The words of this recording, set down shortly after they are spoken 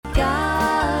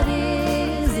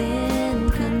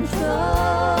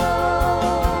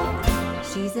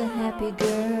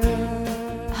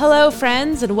Hello,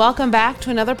 friends, and welcome back to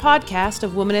another podcast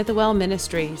of Woman at the Well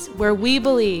Ministries, where we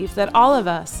believe that all of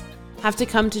us have to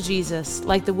come to Jesus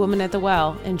like the woman at the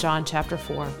well in John chapter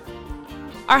 4.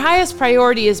 Our highest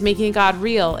priority is making God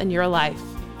real in your life.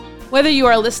 Whether you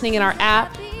are listening in our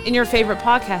app, in your favorite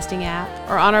podcasting app,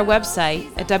 or on our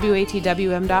website at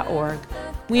watwm.org,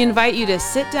 we invite you to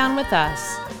sit down with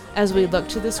us as we look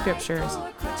to the scriptures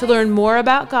to learn more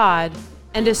about God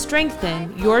and to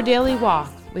strengthen your daily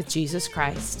walk with Jesus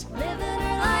Christ. Living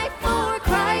her life for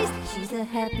Christ, she's a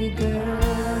happy girl.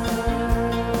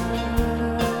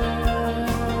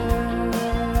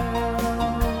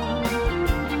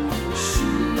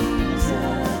 She's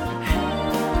a happy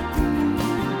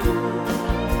girl.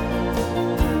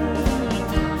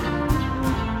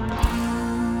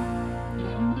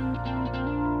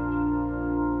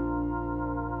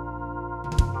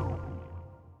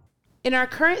 In our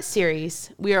current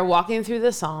series, we are walking through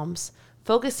the Psalms,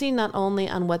 focusing not only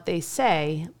on what they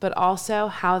say, but also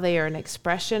how they are an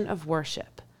expression of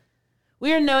worship.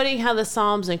 We are noting how the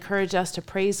Psalms encourage us to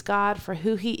praise God for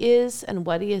who He is and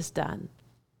what He has done.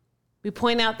 We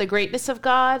point out the greatness of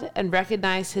God and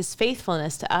recognize His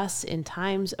faithfulness to us in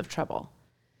times of trouble.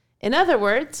 In other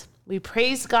words, we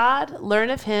praise God, learn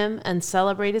of Him, and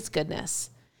celebrate His goodness.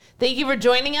 Thank you for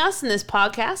joining us in this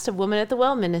podcast of Women at the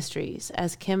Well Ministries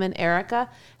as Kim and Erica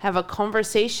have a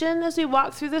conversation as we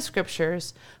walk through the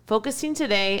scriptures, focusing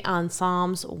today on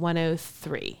Psalms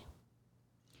 103.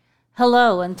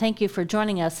 Hello, and thank you for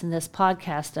joining us in this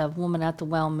podcast of Women at the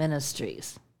Well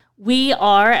Ministries. We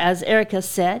are, as Erica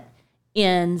said,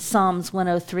 in Psalms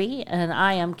 103, and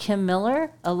I am Kim Miller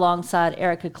alongside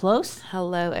Erica Close.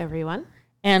 Hello, everyone.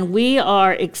 And we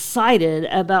are excited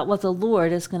about what the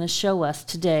Lord is going to show us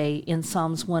today in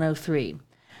Psalms 103.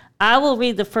 I will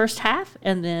read the first half,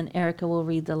 and then Erica will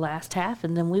read the last half,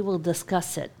 and then we will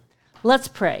discuss it. Let's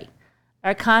pray.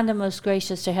 Our kind and most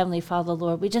gracious to Heavenly Father,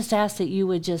 Lord, we just ask that you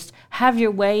would just have your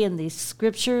way in these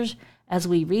scriptures as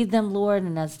we read them, Lord,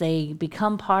 and as they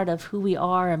become part of who we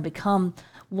are and become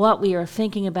what we are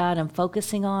thinking about and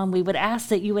focusing on. We would ask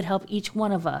that you would help each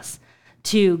one of us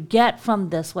to get from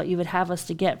this what you would have us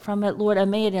to get from it, Lord,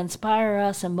 and may it inspire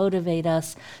us and motivate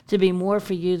us to be more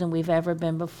for you than we've ever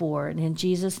been before. And in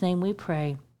Jesus' name we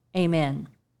pray, amen.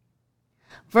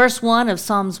 Verse 1 of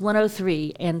Psalms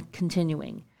 103 and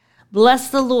continuing.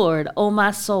 Bless the Lord, O my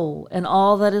soul, and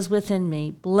all that is within me.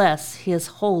 Bless his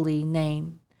holy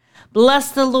name.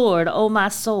 Bless the Lord, O my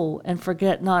soul, and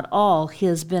forget not all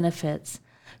his benefits,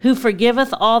 who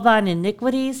forgiveth all thine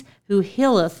iniquities, who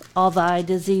healeth all thy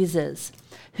diseases,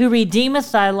 who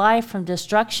redeemeth thy life from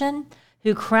destruction,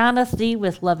 who crowneth thee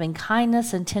with loving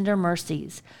kindness and tender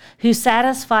mercies, who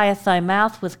satisfieth thy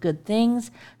mouth with good things,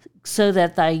 so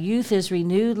that thy youth is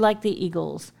renewed like the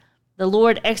eagles. The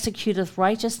Lord executeth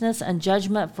righteousness and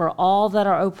judgment for all that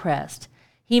are oppressed.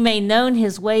 He made known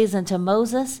his ways unto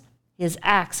Moses, his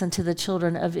acts unto the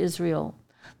children of Israel.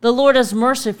 The Lord is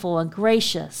merciful and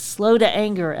gracious, slow to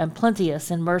anger and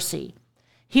plenteous in mercy.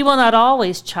 He will not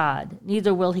always chide,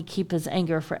 neither will he keep his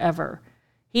anger forever.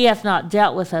 He hath not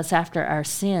dealt with us after our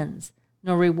sins,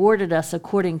 nor rewarded us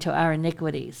according to our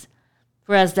iniquities.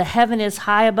 For as the heaven is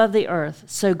high above the earth,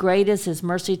 so great is his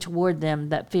mercy toward them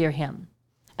that fear him.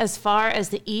 As far as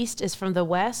the east is from the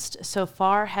west, so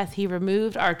far hath he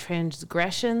removed our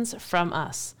transgressions from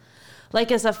us. Like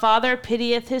as a father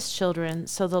pitieth his children,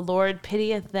 so the Lord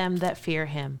pitieth them that fear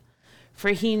him. For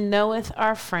he knoweth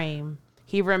our frame,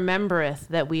 he remembereth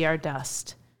that we are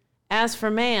dust. As for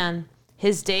man,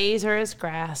 his days are as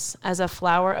grass, as a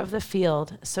flower of the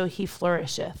field, so he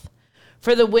flourisheth.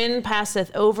 For the wind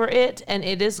passeth over it, and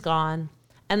it is gone,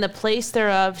 and the place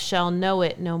thereof shall know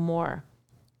it no more.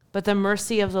 But the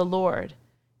mercy of the Lord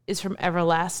is from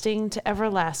everlasting to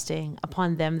everlasting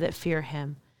upon them that fear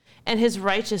him, and his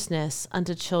righteousness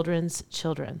unto children's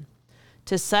children,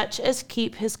 to such as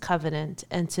keep his covenant,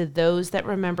 and to those that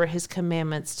remember his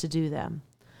commandments to do them.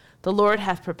 The Lord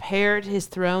hath prepared his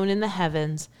throne in the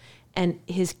heavens, and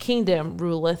his kingdom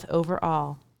ruleth over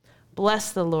all.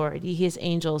 Bless the Lord, ye his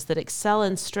angels that excel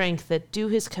in strength, that do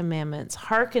his commandments,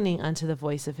 hearkening unto the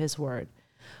voice of his word.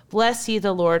 Bless ye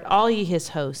the Lord, all ye his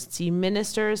hosts, ye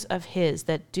ministers of his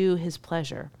that do his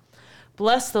pleasure.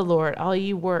 Bless the Lord, all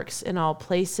ye works in all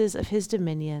places of his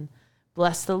dominion.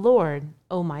 Bless the Lord,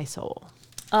 O my soul.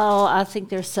 Oh, I think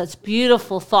there's such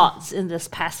beautiful thoughts in this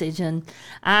passage, and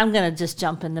I'm going to just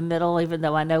jump in the middle, even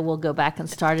though I know we'll go back and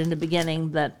start in the beginning.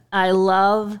 But I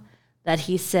love that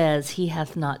he says he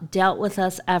hath not dealt with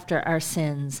us after our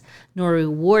sins, nor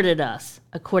rewarded us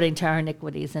according to our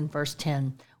iniquities in verse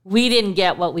 10. We didn't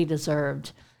get what we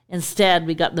deserved. Instead,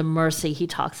 we got the mercy he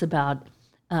talks about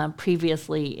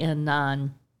previously in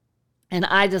And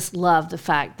I just love the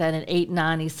fact that in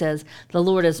 8:9 he says, the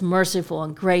Lord is merciful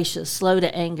and gracious, slow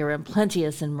to anger, and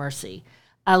plenteous in mercy.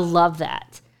 I love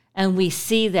that. And we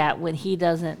see that when he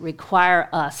doesn't require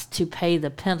us to pay the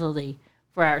penalty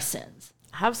for our sins.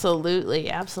 Absolutely,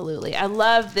 absolutely. I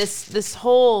love this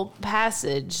whole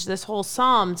passage, this whole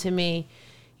psalm to me.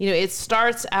 You know, it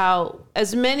starts out,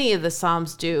 as many of the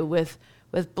psalms do, with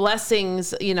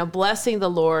blessings, you know, blessing the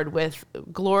Lord, with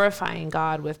glorifying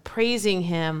God, with praising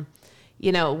him,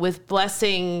 you know, with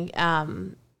blessing,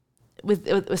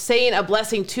 with saying a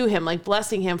blessing to him, like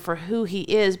blessing him for who he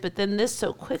is. But then this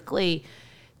so quickly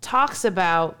talks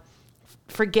about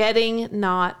forgetting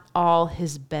not all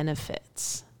his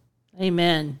benefits.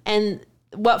 Amen. And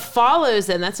what follows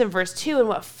then, that's in verse 2, and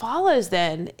what follows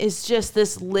then is just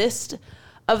this list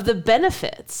of the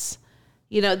benefits,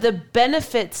 you know, the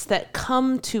benefits that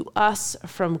come to us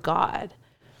from God.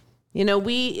 You know,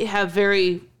 we have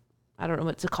very, I don't know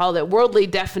what to call it, worldly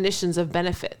definitions of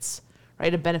benefits,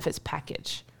 right? A benefits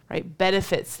package, right?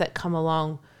 Benefits that come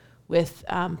along with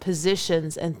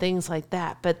positions and things like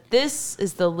that. But this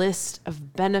is the list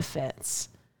of benefits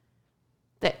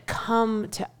that come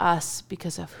to us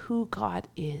because of who God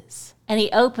is. And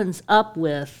he opens up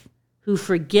with, who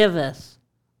forgiveth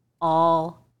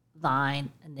all thine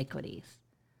iniquities.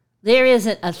 There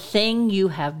isn't a thing you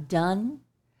have done,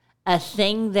 a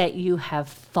thing that you have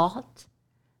thought,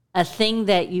 a thing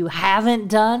that you haven't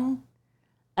done,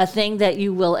 a thing that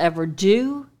you will ever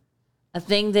do, a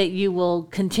thing that you will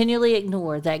continually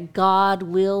ignore, that God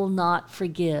will not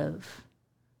forgive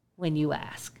when you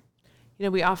ask. You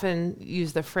know, we often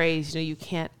use the phrase, you know, you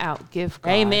can't outgive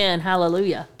God. Amen.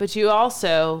 Hallelujah. But you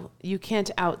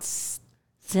can't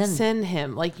sin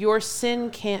him. Like, your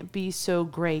sin can't be so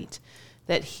great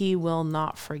that he will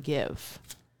not forgive.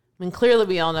 I mean, clearly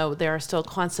we all know there are still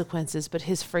consequences, but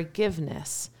his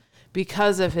forgiveness,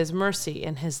 because of his mercy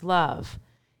and his love,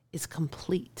 is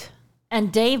complete.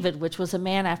 And David, which was a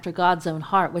man after God's own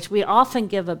heart, which we often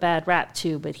give a bad rap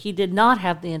to, but he did not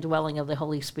have the indwelling of the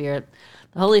Holy Spirit.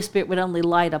 The Holy Spirit would only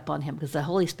light upon him because the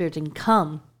Holy Spirit didn't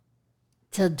come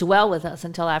to dwell with us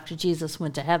until after Jesus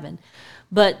went to heaven.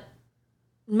 But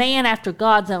man after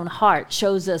God's own heart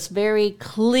shows us very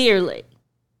clearly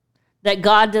that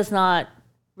God does not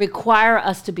require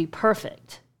us to be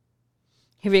perfect.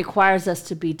 He requires us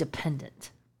to be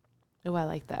dependent. Oh, I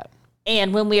like that.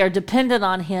 And when we are dependent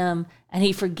on him and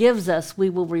he forgives us, we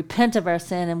will repent of our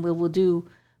sin and we will do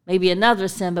maybe another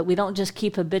sin, but we don't just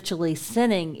keep habitually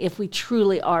sinning if we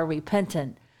truly are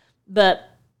repentant.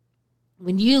 But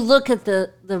when you look at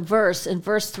the verse in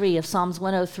verse 3 of Psalms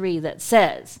 103 that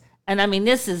says, and I mean,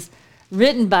 this is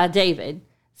written by David,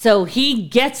 so he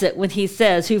gets it when he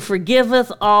says, who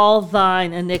forgiveth all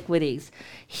thine iniquities.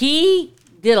 He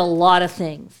did a lot of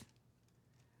things,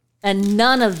 and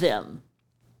none of them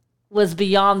was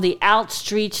beyond the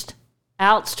outstretched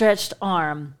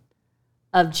arm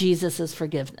of Jesus'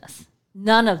 forgiveness.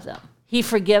 None of them. He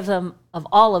forgave them of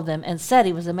all of them and said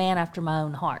he was a man after my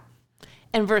own heart.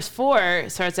 And verse 4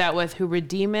 starts out with, who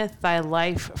redeemeth thy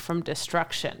life from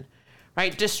destruction,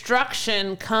 right?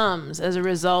 Destruction comes as a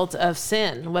result of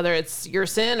sin, whether it's your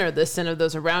sin or the sin of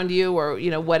those around you or,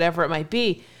 you know, whatever it might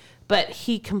be. But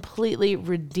he completely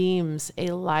redeems a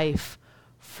life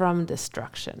from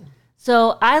destruction.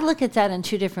 So I look at that in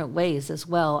two different ways as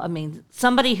well. I mean,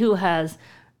 somebody who has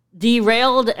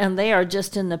derailed and they are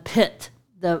just in the pit,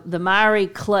 the miry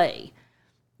clay.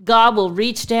 God will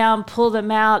reach down, pull them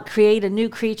out, create a new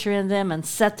creature in them, and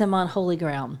set them on holy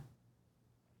ground.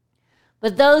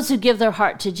 But those who give their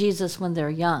heart to Jesus when they're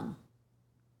young,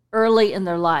 early in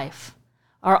their life,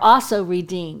 are also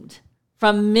redeemed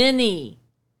from many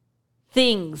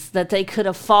things that they could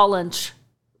have fallen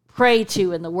prey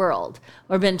to in the world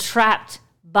or been trapped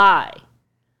by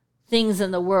things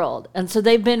in the world. And so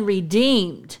they've been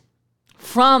redeemed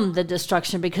from the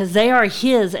destruction because they are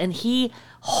his and he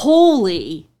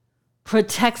wholly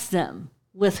protects them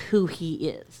with who he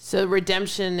is. So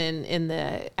redemption in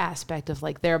the aspect of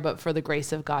like, there but for the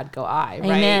grace of God go I,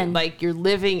 right? Amen. Like, you're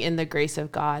living in the grace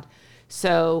of God.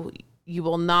 So you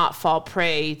will not fall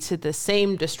prey to the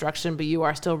same destruction, but you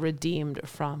are still redeemed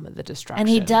from the destruction. And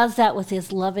he does that with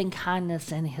his loving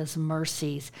kindness and his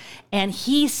mercies. And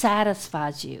he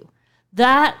satisfies you.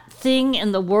 That thing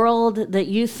in the world that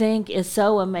you think is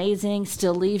so amazing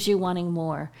still leaves you wanting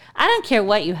more. I don't care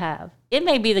what you have. It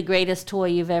may be the greatest toy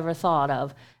you've ever thought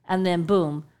of. And then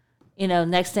boom, you know,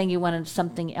 next thing you wanted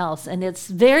something else. And it's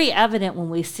very evident when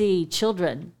we see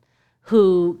children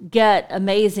who get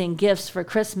amazing gifts for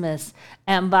Christmas,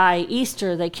 and by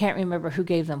Easter, they can't remember who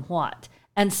gave them what.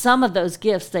 And some of those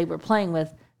gifts they were playing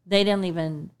with, they didn't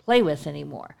even play with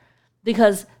anymore.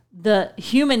 Because the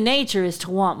human nature is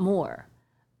to want more.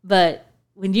 But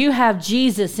when you have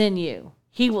Jesus in you,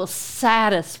 he will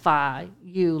satisfy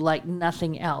you like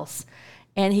nothing else.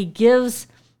 And he gives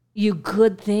you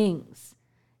good things.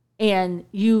 And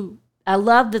I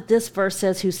love that this verse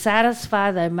says, who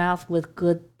satisfy thy mouth with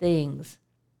good things,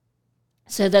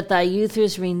 so that thy youth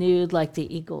is renewed like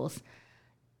the eagles.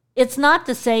 It's not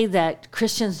to say that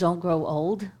Christians don't grow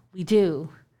old. We do.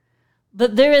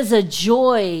 But there is a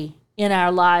joy in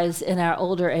our lives in our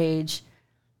older age,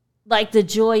 like the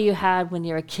joy you had when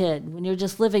you're a kid, when you're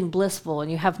just living blissful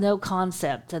and you have no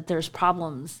concept that there's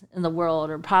problems in the world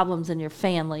or problems in your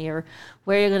family or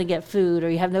where you're going to get food or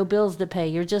you have no bills to pay.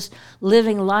 You're just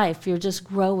living life. You're just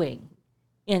growing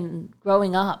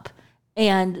up.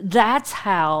 And that's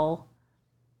how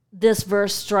this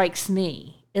verse strikes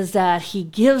me, is that he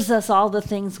gives us all the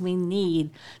things we need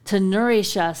to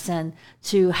nourish us and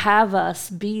to have us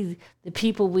be the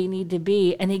people we need to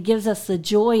be. And he gives us the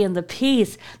joy and the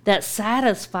peace that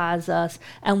satisfies us.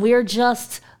 And we're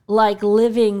just like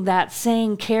living that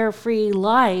same carefree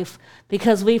life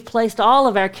because we've placed all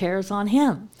of our cares on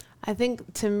him. I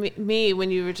think to me,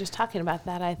 when you were just talking about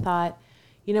that, I thought,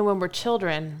 when we're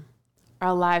children,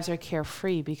 our lives are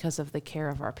carefree because of the care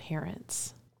of our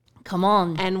parents. Come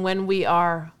on. And when we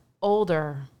are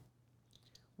older,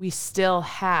 we still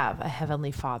have a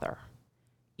Heavenly Father,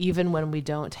 even when we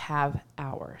don't have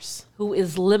ours. Who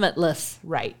is limitless.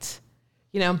 Right.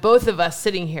 Both of us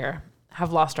sitting here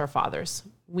have lost our fathers.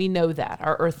 We know that,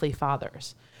 our earthly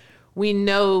fathers. We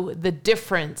know the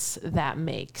difference that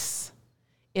makes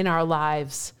in our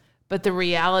lives. But the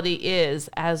reality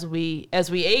is, as we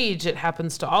age, it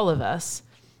happens to all of us.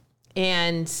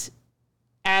 And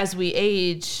as we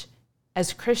age,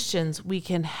 as Christians, we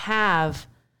can have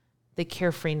the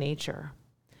carefree nature.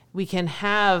 We can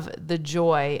have the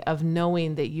joy of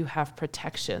knowing that you have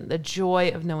protection, the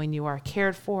joy of knowing you are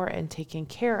cared for and taken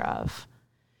care of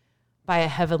by a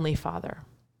Heavenly Father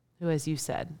who, as you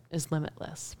said, is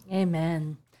limitless.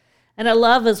 Amen. And I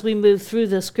love as we move through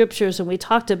the scriptures and we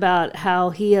talked about how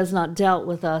he has not dealt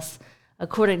with us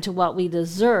according to what we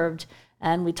deserved.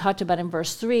 And we talked about in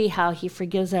verse 3 how he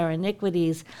forgives our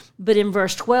iniquities. But in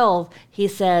verse 12, he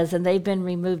says, and they've been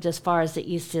removed as far as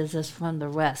the east is as from the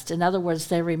west. In other words,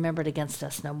 they're remembered against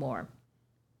us no more.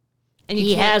 And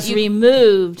he has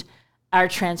removed our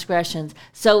transgressions.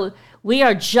 So we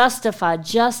are justified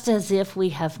just as if we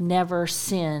have never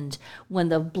sinned when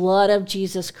the blood of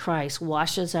Jesus Christ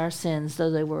washes our sins.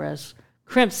 Though they were as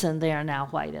crimson, they are now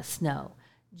white as snow.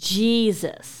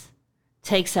 Jesus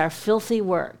takes our filthy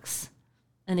works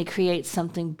and he creates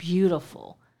something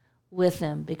beautiful with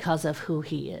them because of who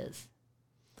he is.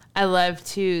 I love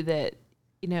too that,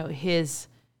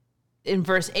 in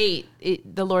verse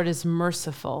 8, the Lord is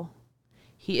merciful.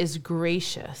 He is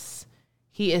gracious.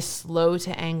 He is slow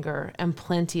to anger and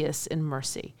plenteous in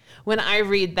mercy. When I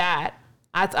read that,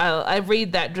 I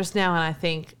read that just now and I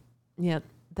think,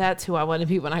 that's who I want to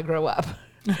be when I grow up.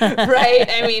 Right?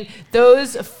 I mean,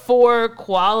 those 4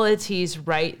 qualities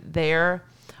right there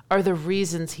are the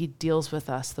reasons he deals with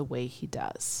us the way he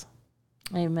does.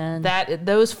 Amen.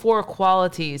 Those 4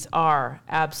 qualities are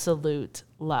absolute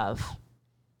love.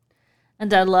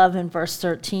 And I love in verse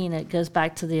 13, it goes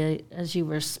back to as you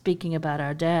were speaking about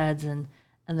our dads and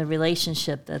the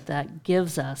relationship that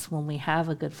gives us when we have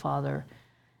a good father.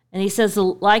 And he says,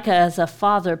 like as a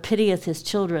father pitieth his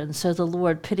children, so the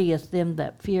Lord pitieth them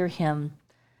that fear him.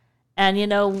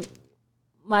 And,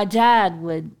 my dad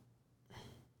would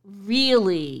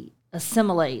really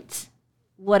assimilate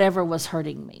whatever was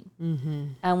hurting me. Mm-hmm.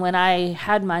 And when I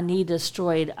had my knee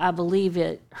destroyed, I believe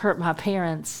it hurt my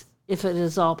parents, if it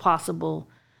is all possible,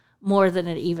 more than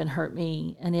it even hurt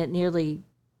me. And it nearly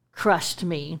crushed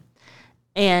me.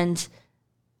 And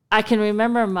I can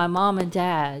remember my mom and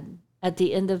dad at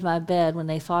the end of my bed when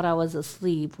they thought I was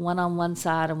asleep, one on one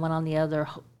side and one on the other,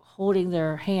 holding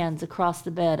their hands across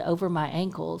the bed over my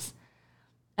ankles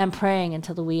and praying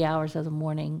until the wee hours of the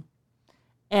morning.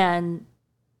 And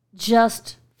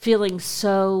just feeling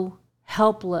so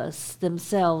helpless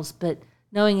themselves, but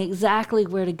knowing exactly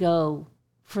where to go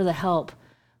for the help.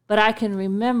 But I can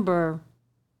remember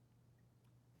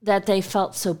that they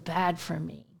felt so bad for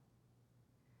me.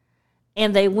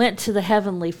 And they went to the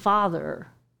Heavenly Father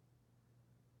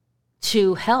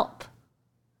to help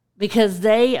because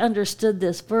they understood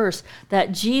this verse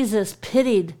that Jesus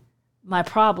pitied my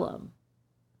problem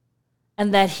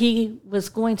and that he was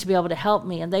going to be able to help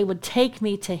me, and they would take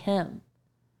me to him.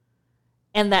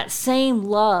 And that same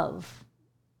love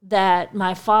that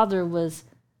my father was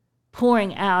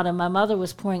pouring out and my mother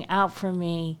was pouring out for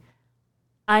me,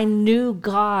 I knew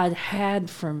God had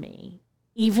for me,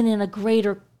 even in a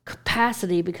greater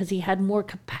capacity because he had more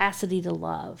capacity to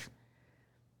love.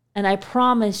 And I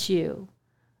promise you,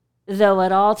 though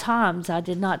at all times I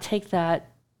did not take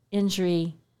that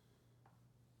injury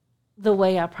the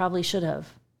way I probably should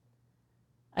have,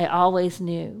 I always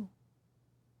knew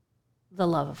the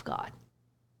love of God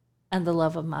and the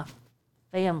love of my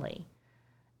family.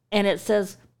 And it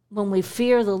says when we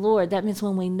fear the Lord, that means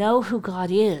when we know who God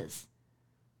is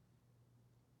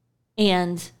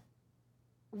and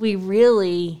we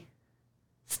really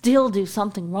still do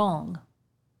something wrong,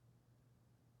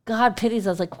 God pities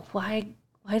us. Like, why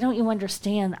don't you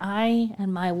understand? I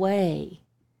and my way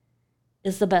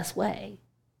is the best way.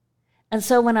 And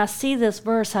so when I see this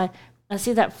verse, I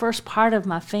see that first part of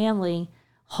my family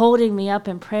holding me up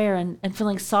in prayer and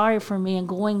feeling sorry for me and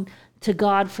going to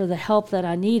God for the help that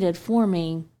I needed for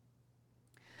me.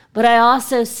 But I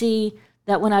also see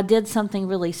that when I did something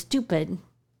really stupid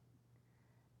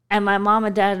and my mom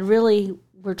and dad really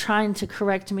were trying to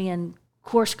correct me and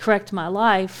course correct my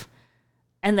life,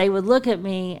 and they would look at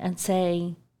me and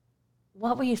say,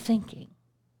 "What were you thinking?"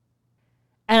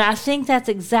 And I think that's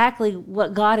exactly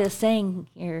what God is saying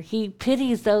here. He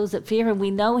pities those that fear him.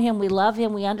 We know him, we love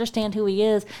him, we understand who he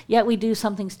is, yet we do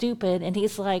something stupid. And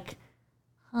he's like,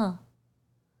 I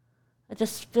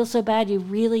just feel so bad you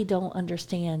really don't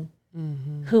understand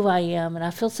who I am. And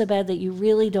I feel so bad that you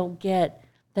really don't get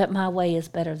that my way is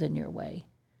better than your way.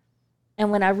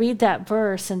 And when I read that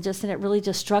verse and it really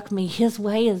just struck me, his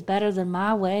way is better than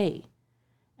my way.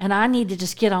 And I need to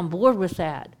just get on board with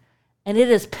that. And it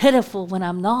is pitiful when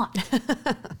I'm not.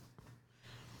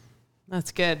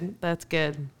 That's good. That's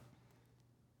good.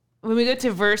 When we go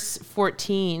to verse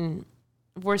 14,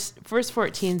 verse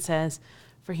 14 says,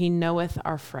 "For he knoweth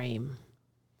our frame."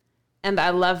 And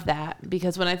I love that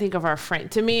because when I think of our frame,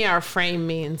 to me, our frame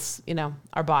means,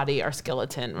 our body, our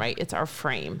skeleton, right? It's our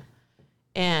frame.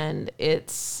 And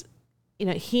it's,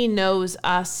 he knows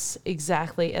us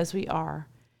exactly as we are.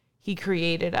 He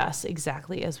created us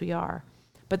exactly as we are.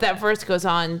 But that verse goes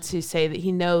on to say that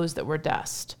he knows that we're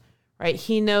dust, right?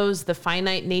 He knows the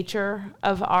finite nature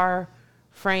of our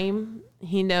frame.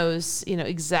 He knows,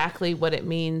 exactly what it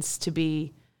means to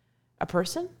be a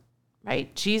person,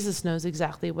 right? Jesus knows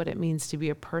exactly what it means to be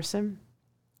a person.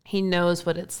 He knows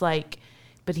what it's like,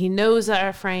 but he knows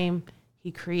our frame.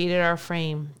 He created our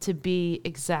frame to be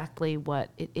exactly what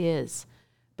it is.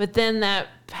 But then that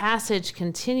passage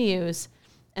continues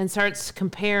and starts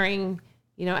comparing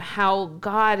how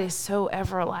God is so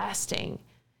everlasting,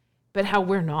 but how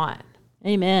we're not.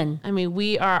 Amen. I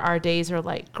mean, our days are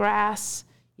like grass.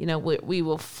 We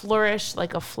will flourish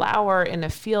like a flower in a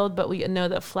field, but we know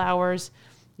that flowers,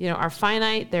 are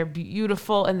finite. They're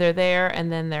beautiful and they're there,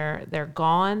 and then they're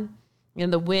gone.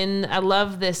 The wind, I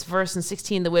love this verse in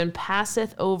 16, the wind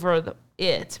passeth over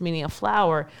it, meaning a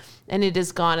flower, and it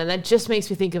is gone. And that just makes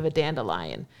me think of a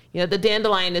dandelion. The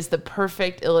dandelion is the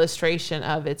perfect illustration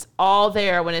of it's all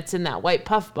there when it's in that white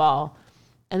puff ball,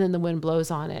 and then the wind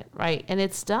blows on it, right? And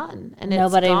it's done. And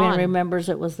nobody it's gone. Even remembers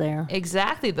it was there.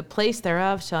 Exactly. The place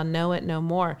thereof shall know it no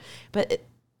more. But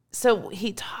so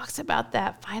he talks about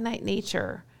that finite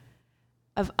nature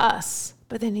of us,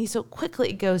 but then he so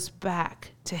quickly goes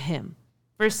back to him.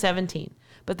 Verse 17,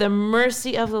 "But the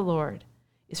mercy of the Lord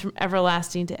is from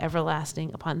everlasting to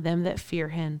everlasting upon them that fear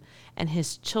him, and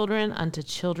his children unto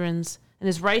children's, and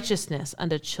his righteousness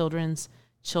unto children's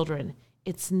children."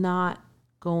 It's not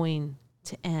going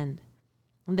to end.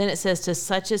 And then it says, "To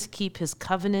such as keep his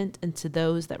covenant, and to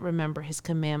those that remember his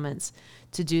commandments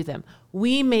to do them."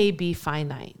 We may be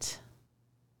finite,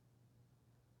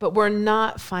 but we're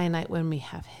not finite when we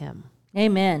have him.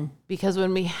 Amen. Because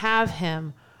when we have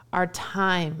him, our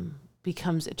time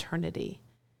becomes eternity.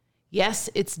 Yes,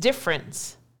 it's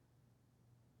different,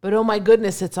 but oh my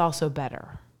goodness, it's also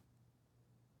better.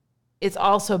 It's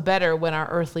also better when our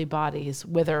earthly bodies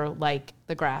wither like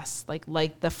the grass,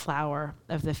 like the flower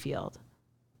of the field.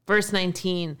 Verse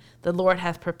 19, "The Lord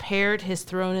hath prepared his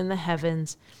throne in the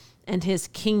heavens, and his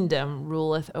kingdom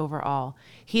ruleth over all."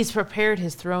 He's prepared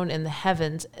his throne in the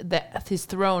heavens, his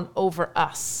throne over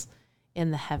us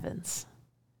in the heavens.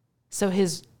 So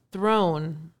his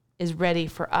throne is ready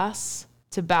for us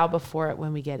to bow before it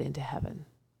when we get into heaven.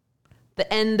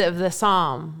 The end of the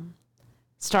psalm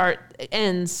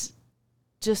ends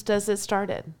just as it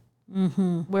started,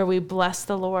 where we bless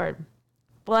the Lord.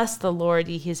 "Bless the Lord,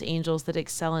 ye his angels that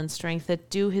excel in strength, that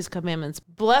do his commandments."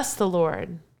 Bless the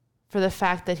Lord for the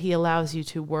fact that he allows you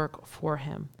to work for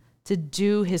him, to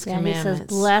do his commandments. He says,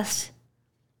 "Bless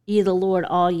ye the Lord,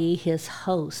 all ye his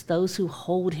hosts," those who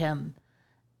hold him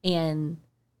and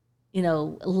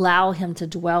allow him to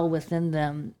dwell within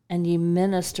them, and ye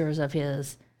ministers of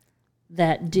his,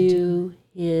 that do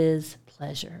his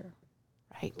pleasure.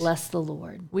 Right. Bless the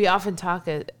Lord. We often talk,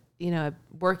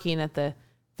 working at the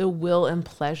will and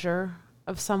pleasure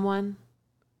of someone.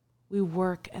 We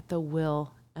work at the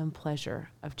will and pleasure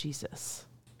of Jesus.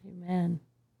 Amen.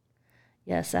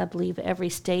 Yes, I believe every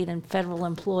state and federal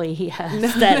employee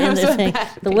has that in their thing.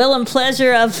 The will and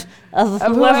pleasure of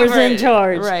whoever's in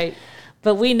charge. Right.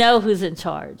 But we know who's in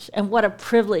charge, and what a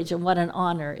privilege and what an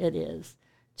honor it is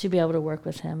to be able to work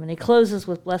with him. And he closes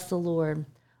with, bless the Lord,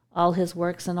 all his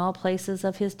works in all places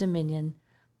of his dominion.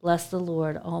 Bless the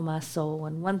Lord, all my soul.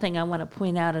 And one thing I want to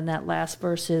point out in that last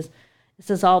verse is, it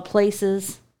says all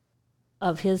places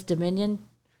of his dominion.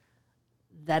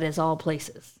 That is all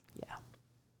places. Yeah.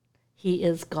 He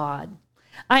is God.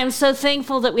 I am so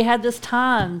thankful that we had this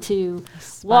time to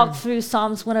walk through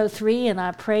Psalms 103, and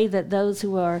I pray that those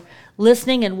who are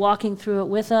listening and walking through it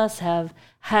with us have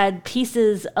had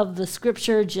pieces of the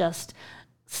scripture just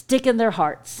stick in their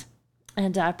hearts.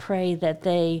 And I pray that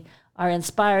they are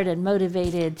inspired and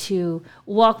motivated to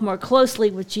walk more closely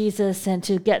with Jesus and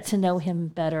to get to know him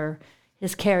better,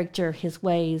 his character, his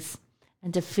ways,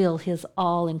 and to feel his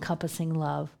all-encompassing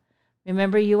love.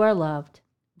 Remember, you are loved.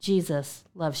 Jesus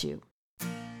loves you.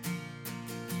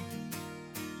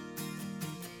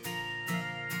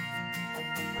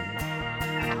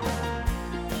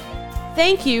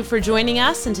 Thank you for joining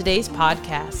us in today's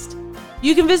podcast.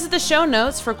 You can visit the show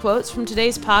notes for quotes from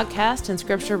today's podcast and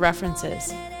scripture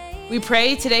references. We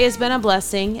pray today has been a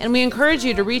blessing, and we encourage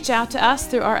you to reach out to us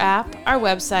through our app, our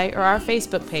website, or our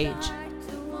Facebook page.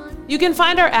 You can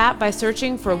find our app by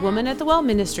searching for Woman at the Well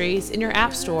Ministries in your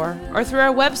app store or through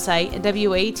our website at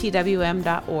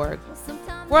watwm.org.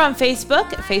 We're on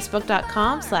Facebook at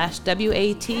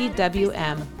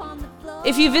facebook.com/watwm.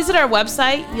 If you visit our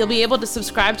website, you'll be able to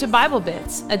subscribe to Bible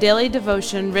Bits, a daily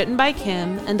devotion written by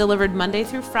Kim and delivered Monday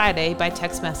through Friday by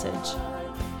text message.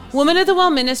 Woman at the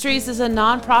Well Ministries is a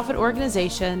nonprofit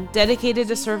organization dedicated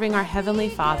to serving our Heavenly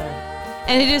Father,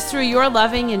 and it is through your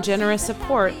loving and generous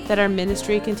support that our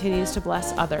ministry continues to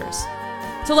bless others.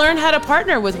 To learn how to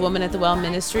partner with Woman at the Well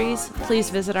Ministries, please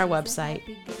visit our website.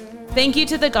 Thank you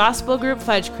to the gospel group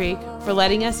Fudge Creek for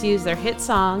letting us use their hit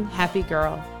song, Happy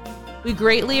Girl. We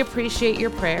greatly appreciate your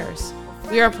prayers.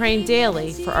 We are praying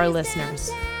daily for our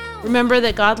listeners. Remember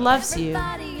that God loves you.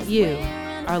 You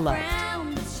are loved.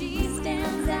 She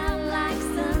stands out like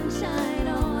sunshine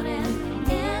on an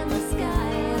endless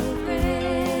sky of gray.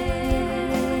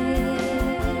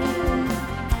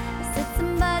 I said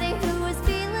somebody who was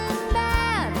feeling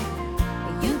bad,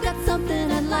 you got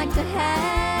something I'd like to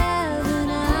have,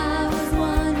 and I was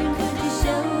wondering, could you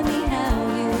show me how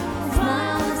you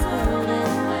smile this world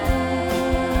away?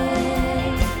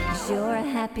 'Cause you're a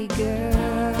happy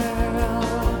girl.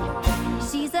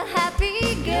 She's a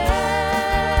happy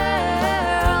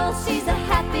girl. She's a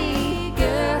happy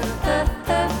girl.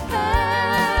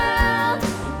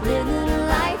 Living a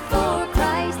life for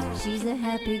Christ. She's a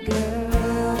happy girl.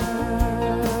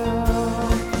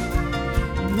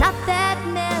 Not that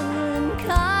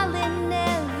melancholy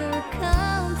never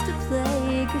comes to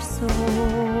plague her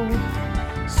soul.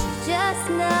 She just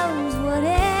knows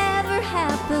whatever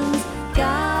happens,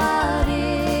 God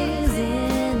is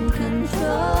in control.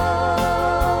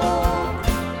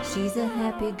 She's a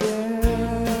happy girl.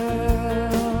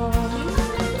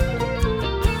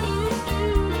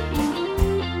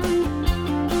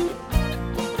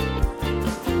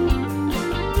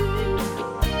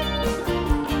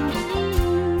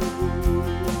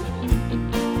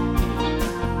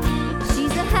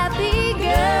 She's a happy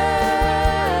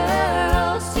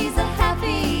girl. She's a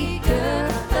happy girl.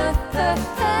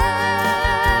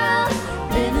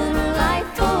 Living her life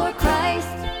for Christ.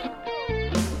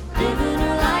 Living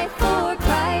her life for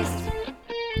Christ.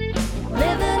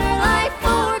 Living her life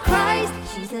for Christ.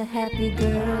 She's a happy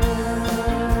girl.